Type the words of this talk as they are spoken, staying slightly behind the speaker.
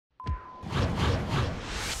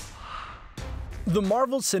The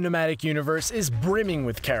Marvel Cinematic Universe is brimming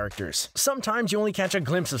with characters. Sometimes you only catch a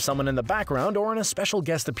glimpse of someone in the background or in a special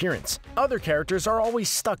guest appearance. Other characters are always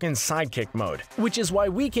stuck in sidekick mode, which is why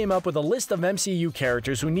we came up with a list of MCU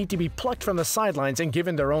characters who need to be plucked from the sidelines and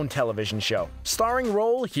given their own television show. Starring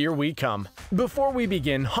role, here we come. Before we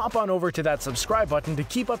begin, hop on over to that subscribe button to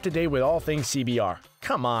keep up to date with all things CBR.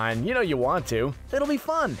 Come on, you know you want to. It'll be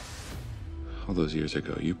fun. All those years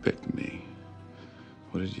ago, you picked me.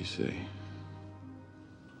 What did you say?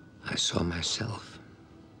 I saw myself.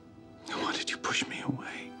 Why did you push me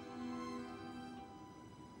away?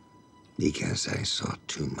 Because I saw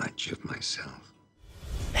too much of myself.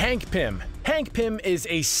 Hank Pym. Hank Pym is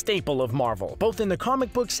a staple of Marvel, both in the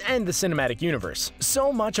comic books and the cinematic universe.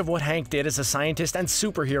 So much of what Hank did as a scientist and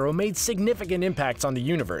superhero made significant impacts on the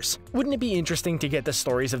universe. Wouldn't it be interesting to get the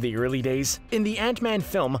stories of the early days? In the Ant-Man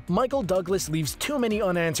film, Michael Douglas leaves too many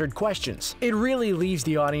unanswered questions. It really leaves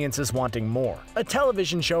the audiences wanting more. A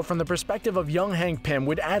television show from the perspective of young Hank Pym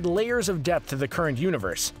would add layers of depth to the current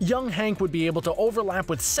universe. Young Hank would be able to overlap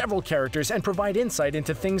with several characters and provide insight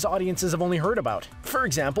into things audiences have only heard about. For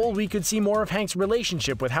example, we could see more of Hank's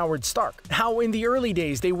relationship with Howard Stark, how in the early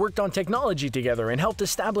days they worked on technology together and helped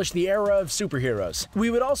establish the era of superheroes. We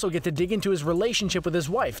would also get to dig into his relationship with his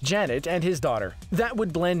wife, Janet, and his daughter. That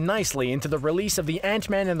would blend nicely into the release of the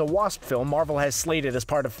Ant-Man and the Wasp film Marvel has slated as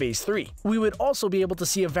part of Phase 3. We would also be able to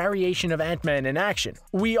see a variation of Ant-Man in action.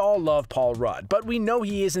 We all love Paul Rudd, but we know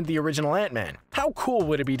he isn't the original Ant-Man. How cool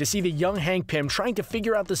would it be to see the young Hank Pym trying to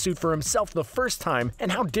figure out the suit for himself the first time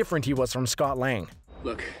and how different he was from Scott Lang?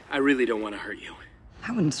 Look, I really don't want to hurt you.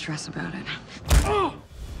 I wouldn't stress about it. Oh!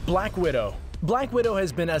 Black Widow. Black Widow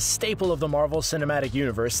has been a staple of the Marvel Cinematic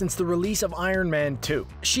Universe since the release of Iron Man 2.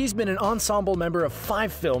 She's been an ensemble member of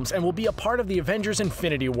 5 films and will be a part of the Avengers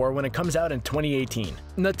Infinity War when it comes out in 2018.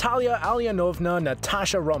 Natalia Alyanovna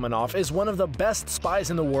Natasha Romanoff is one of the best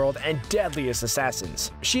spies in the world and deadliest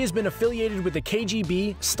assassins. She has been affiliated with the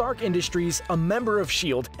KGB, Stark Industries, a member of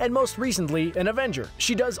S.H.I.E.L.D., and most recently, an Avenger.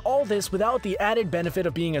 She does all this without the added benefit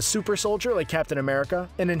of being a super soldier like Captain America,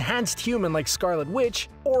 an enhanced human like Scarlet Witch,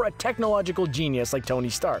 or a technological genius like Tony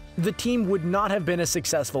Stark. The team would not have been as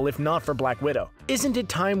successful if not for Black Widow. Isn't it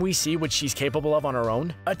time we see what she's capable of on her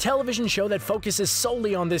own? A television show that focuses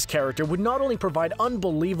solely on this character would not only provide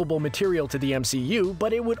unbelievable material to the MCU,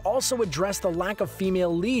 but it would also address the lack of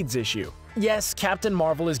female leads issue. Yes, Captain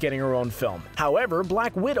Marvel is getting her own film. However,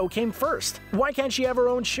 Black Widow came first. Why can't she have her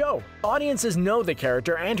own show? Audiences know the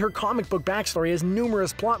character, and her comic book backstory has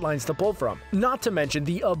numerous plot lines to pull from. Not to mention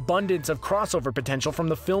the abundance of crossover potential from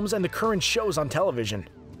the films and the current shows on television.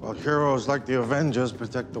 While heroes like the Avengers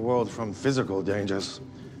protect the world from physical dangers,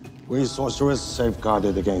 we sorcerers safeguard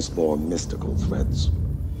it against more mystical threats.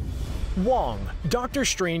 Wong. Doctor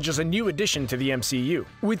Strange is a new addition to the MCU.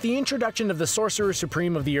 With the introduction of the Sorcerer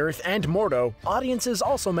Supreme of the Earth and Mordo, audiences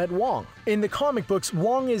also met Wong. In the comic books,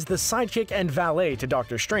 Wong is the sidekick and valet to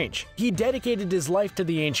Doctor Strange. He dedicated his life to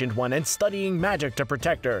the Ancient One and studying magic to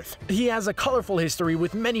protect Earth. He has a colorful history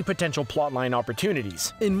with many potential plotline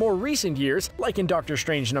opportunities. In more recent years, like in Doctor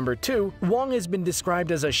Strange number 2, Wong has been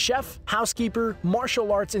described as a chef, housekeeper,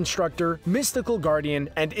 martial arts instructor, mystical guardian,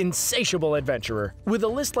 and insatiable adventurer. With a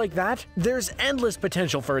list like that, there's endless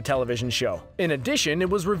potential for a television show. In addition, it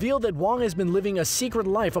was revealed that Wong has been living a secret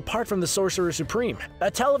life apart from the Sorcerer Supreme. A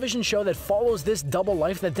television show that follows this double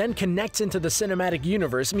life that then connects into the cinematic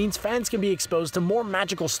universe means fans can be exposed to more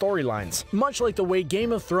magical storylines. Much like the way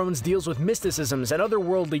Game of Thrones deals with mysticisms and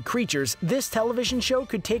otherworldly creatures, this television show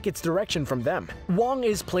could take its direction from them. Wong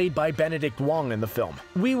is played by Benedict Wong in the film.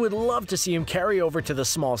 We would love to see him carry over to the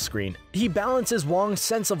small screen. He balances Wong's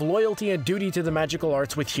sense of loyalty and duty to the magical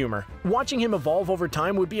arts with humor. Watching him evolve over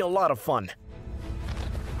time would be a lot of fun.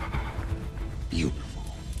 Beautiful.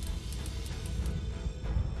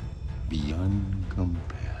 Beyond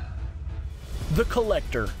compare. The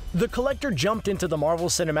Collector. The Collector jumped into the Marvel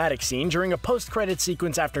cinematic scene during a post-credit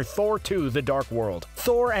sequence after Thor 2: The Dark World.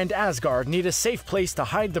 Thor and Asgard need a safe place to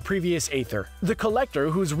hide the previous Aether. The Collector,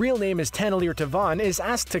 whose real name is Tannelir Tavan, is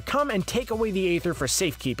asked to come and take away the Aether for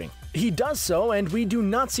safekeeping. He does so, and we do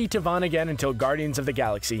not see Tavan again until Guardians of the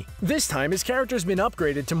Galaxy. This time, his character's been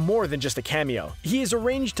upgraded to more than just a cameo. He is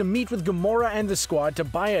arranged to meet with Gamora and the squad to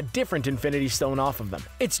buy a different Infinity Stone off of them.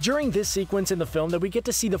 It's during this sequence in the film that we get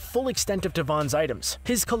to see the full extent of Tavan's items.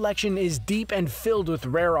 His collection is deep and filled with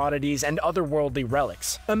rare oddities and otherworldly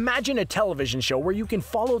relics. Imagine a television show where you can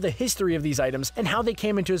follow the history of these items and how they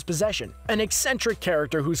came into his possession. An eccentric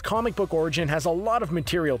character whose comic book origin has a lot of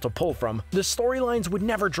material to pull from, the storylines would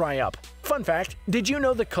never dry up. Fun fact, did you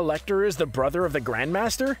know the Collector is the brother of the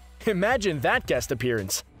Grandmaster? Imagine that guest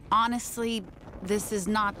appearance. Honestly, This is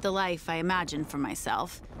not the life I imagined for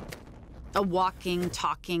myself. A walking,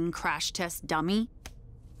 talking crash test dummy.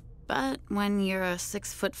 But when you're a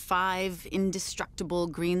 6'5", indestructible,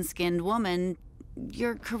 green-skinned woman,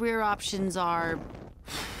 your career options are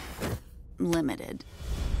limited.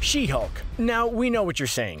 She-Hulk. Now, we know what you're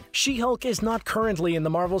saying. She-Hulk is not currently in the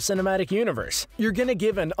Marvel Cinematic Universe. You're gonna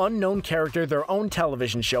give an unknown character their own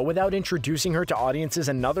television show without introducing her to audiences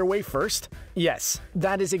another way first? Yes,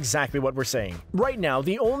 that is exactly what we're saying. Right now,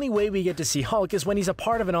 the only way we get to see Hulk is when he's a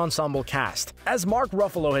part of an ensemble cast. As Mark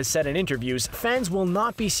Ruffalo has said in interviews, fans will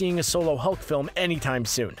not be seeing a solo Hulk film anytime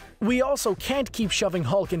soon. We also can't keep shoving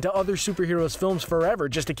Hulk into other superheroes' films forever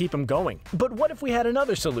just to keep him going. But what if we had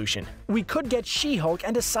another solution? We could get She-Hulk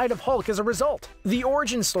and a side of Hulk as a result. The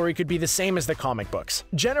origin story could be the same as the comic books.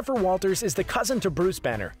 Jennifer Walters is the cousin to Bruce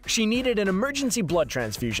Banner. She needed an emergency blood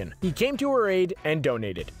transfusion. He came to her aid and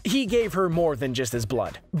donated. He gave her more than just his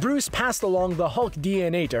blood. Bruce passed along the Hulk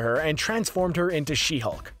DNA to her and transformed her into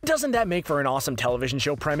She-Hulk. Doesn't that make for an awesome television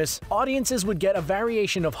show premise? Audiences would get a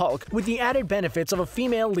variation of Hulk with the added benefits of a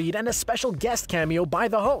female lead and a special guest cameo by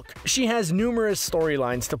the Hulk. She has numerous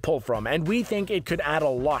storylines to pull from, and we think it could add a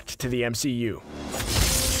lot to the MCU.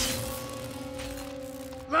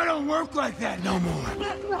 I don't work like that no more.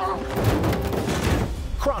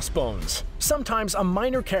 Crossbones. Sometimes a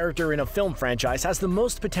minor character in a film franchise has the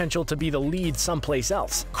most potential to be the lead someplace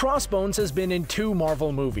else. Crossbones has been in 2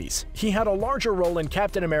 Marvel movies. He had a larger role in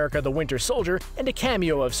Captain America: The Winter Soldier and a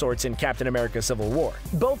cameo of sorts in Captain America: Civil War.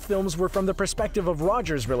 Both films were from the perspective of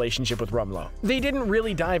Roger's relationship with Rumlow. They didn't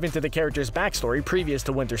really dive into the character's backstory previous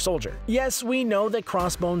to Winter Soldier. Yes, we know that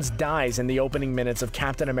Crossbones dies in the opening minutes of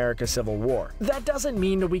Captain America: Civil War. That doesn't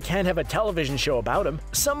mean that we can't have a television show about him.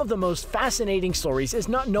 Some of the most fascinating stories is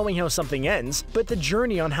not knowing how something ends, but the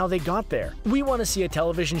journey on how they got there. We want to see a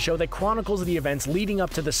television show that chronicles the events leading up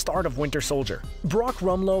to the start of Winter Soldier. Brock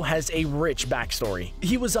Rumlow has a rich backstory.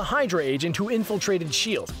 He was a Hydra agent who infiltrated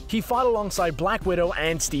S.H.I.E.L.D. He fought alongside Black Widow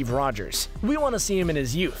and Steve Rogers. We want to see him in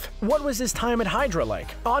his youth. What was his time at Hydra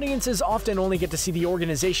like? Audiences often only get to see the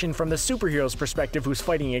organization from the superhero's perspective who's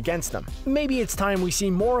fighting against them. Maybe it's time we see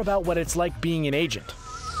more about what it's like being an agent.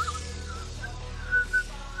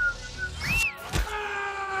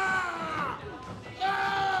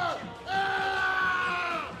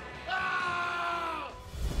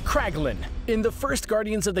 Kraglin. In the first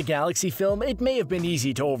Guardians of the Galaxy film, it may have been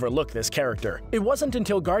easy to overlook this character. It wasn't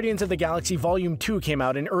until Guardians of the Galaxy Volume 2 came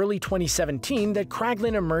out in early 2017 that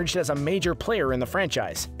Kraglin emerged as a major player in the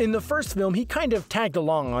franchise. In the first film, he kind of tagged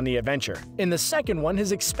along on the adventure. In the second one,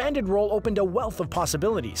 his expanded role opened a wealth of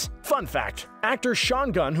possibilities. Fun fact, actor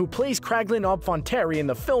Sean Gunn, who plays Kraglin Ob Fonteri in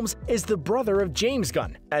the films, is the brother of James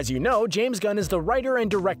Gunn. As you know, James Gunn is the writer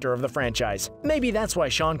and director of the franchise. Maybe that's why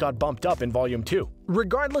Sean got bumped up in Volume 2.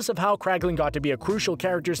 Regardless of how Kraglin got to be a crucial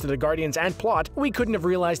character to the Guardians and plot, we couldn't have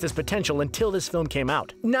realized his potential until this film came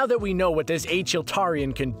out. Now that we know what this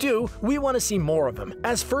Chiltarian can do, we want to see more of him.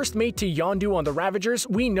 As first mate to Yondu on the Ravagers,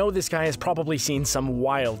 we know this guy has probably seen some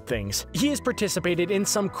wild things. He has participated in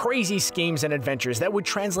some crazy schemes and adventures that would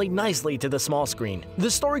translate nicely to the small screen.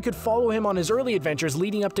 The story could follow him on his early adventures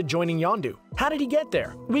leading up to joining Yondu. How did he get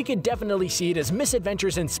there? We could definitely see it as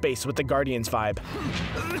misadventures in space with the Guardians vibe.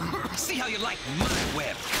 See how you like my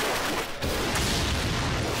web.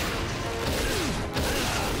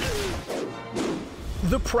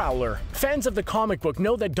 The Prowler. Fans of the comic book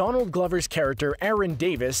know that Donald Glover's character Aaron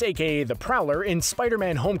Davis, aka the Prowler, in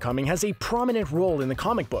Spider-Man: Homecoming has a prominent role in the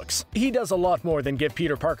comic books. He does a lot more than give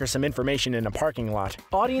Peter Parker some information in a parking lot.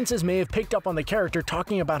 Audiences may have picked up on the character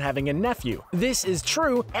talking about having a nephew. This is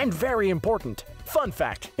true and very important. Fun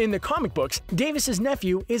fact, in the comic books, Davis's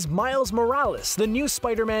nephew is Miles Morales, the new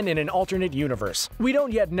Spider-Man in an alternate universe. We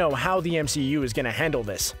don't yet know how the MCU is going to handle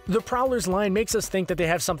this. The Prowler's line makes us think that they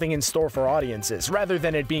have something in store for audiences, rather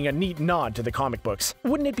than it being a neat nod to the comic books.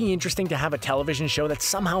 Wouldn't it be interesting to have a television show that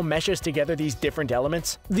somehow meshes together these different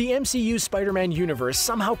elements? The MCU Spider-Man universe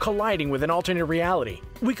somehow colliding with an alternate reality.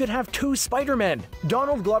 We could have 2 Spider-Men.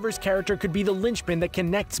 Donald Glover's character could be the linchpin that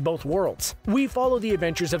connects both worlds. We follow the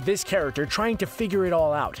adventures of this character trying to figure it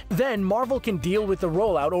all out. Then Marvel can deal with the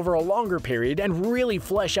rollout over a longer period and really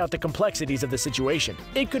flesh out the complexities of the situation.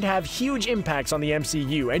 It could have huge impacts on the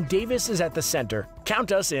MCU, and Davis is at the center.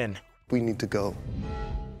 Count us in. We need to go.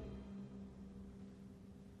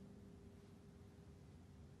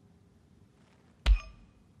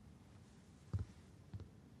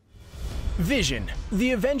 Vision.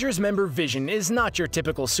 The Avengers member Vision is not your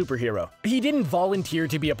typical superhero. He didn't volunteer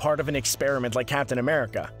to be a part of an experiment like Captain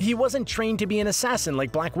America. He wasn't trained to be an assassin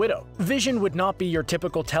like Black Widow. Vision would not be your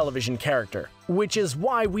typical television character. which is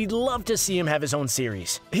why we'd love to see him have his own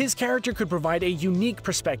series. His character could provide a unique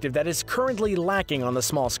perspective that is currently lacking on the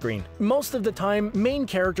small screen. Most of the time, main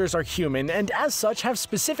characters are human and as such have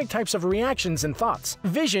specific types of reactions and thoughts.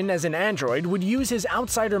 Vision, as an android, would use his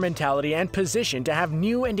outsider mentality and position to have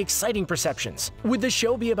new and exciting perceptions. Would the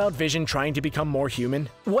show be about Vision trying to become more human?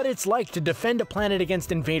 What it's like to defend a planet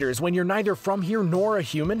against invaders when you're neither from here nor a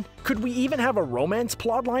human? Could we even have a romance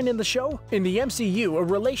plotline in the show? In the MCU, a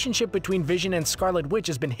relationship between Vision and Scarlet Witch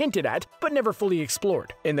has been hinted at, but never fully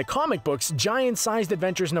explored. In the comic books Giant-Sized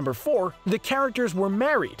Adventures number 4, the characters were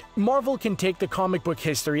married. Marvel can take the comic book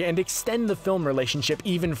history and extend the film relationship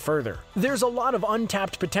even further. There's a lot of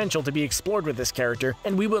untapped potential to be explored with this character,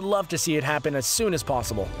 and we would love to see it happen as soon as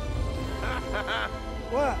possible.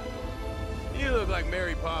 What? You look like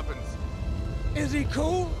Mary Poppins. Is he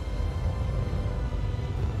cool?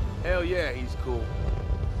 Hell yeah, he's cool.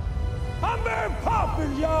 I'm Mary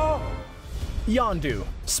Poppins, y'all! Yondu.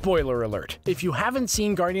 Spoiler alert. If you haven't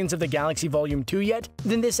seen Guardians of the Galaxy Volume 2 yet,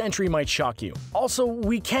 then this entry might shock you. Also,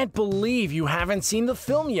 we can't believe you haven't seen the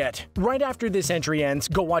film yet. Right after this entry ends,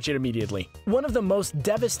 go watch it immediately. One of the most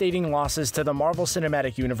devastating losses to the Marvel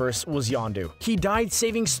Cinematic Universe was Yondu. He died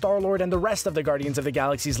saving Star-Lord and the rest of the Guardians of the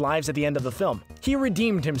Galaxy's lives at the end of the film. He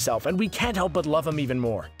redeemed himself, and we can't help but love him even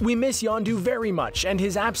more. We miss Yondu very much, and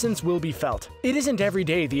his absence will be felt. It isn't every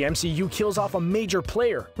day the MCU kills off a major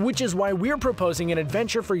player, which is why we're proposing an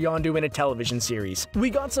adventure for Yondu in a television series.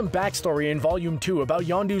 We got some backstory in Volume 2 about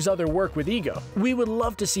Yondu's other work with Ego. We would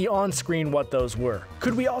love to see on screen what those were.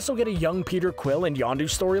 Could we also get a young Peter Quill and Yondu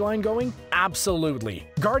storyline going? Absolutely.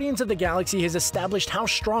 Guardians of the Galaxy has established how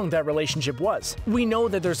strong that relationship was. We know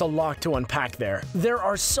that there's a lot to unpack there. There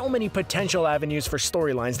are so many potential avenues for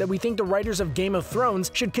storylines that we think the writers of Game of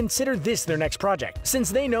Thrones should consider this their next project,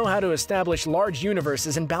 since they know how to establish large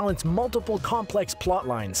universes and balance multiple complex plot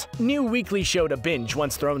lines. New weekly show to binge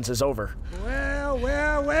once Thrones is over. Well,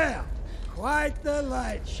 well, well. Quite the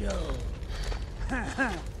light show.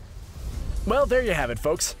 Well, there you have it,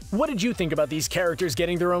 folks. What did you think about these characters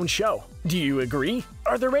getting their own show? Do you agree?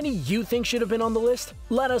 Are there any you think should have been on the list?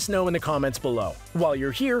 Let us know in the comments below. While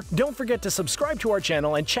you're here, don't forget to subscribe to our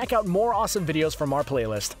channel and check out more awesome videos from our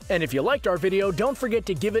playlist. And if you liked our video, don't forget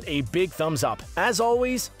to give it a big thumbs up. As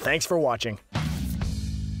always, thanks for watching.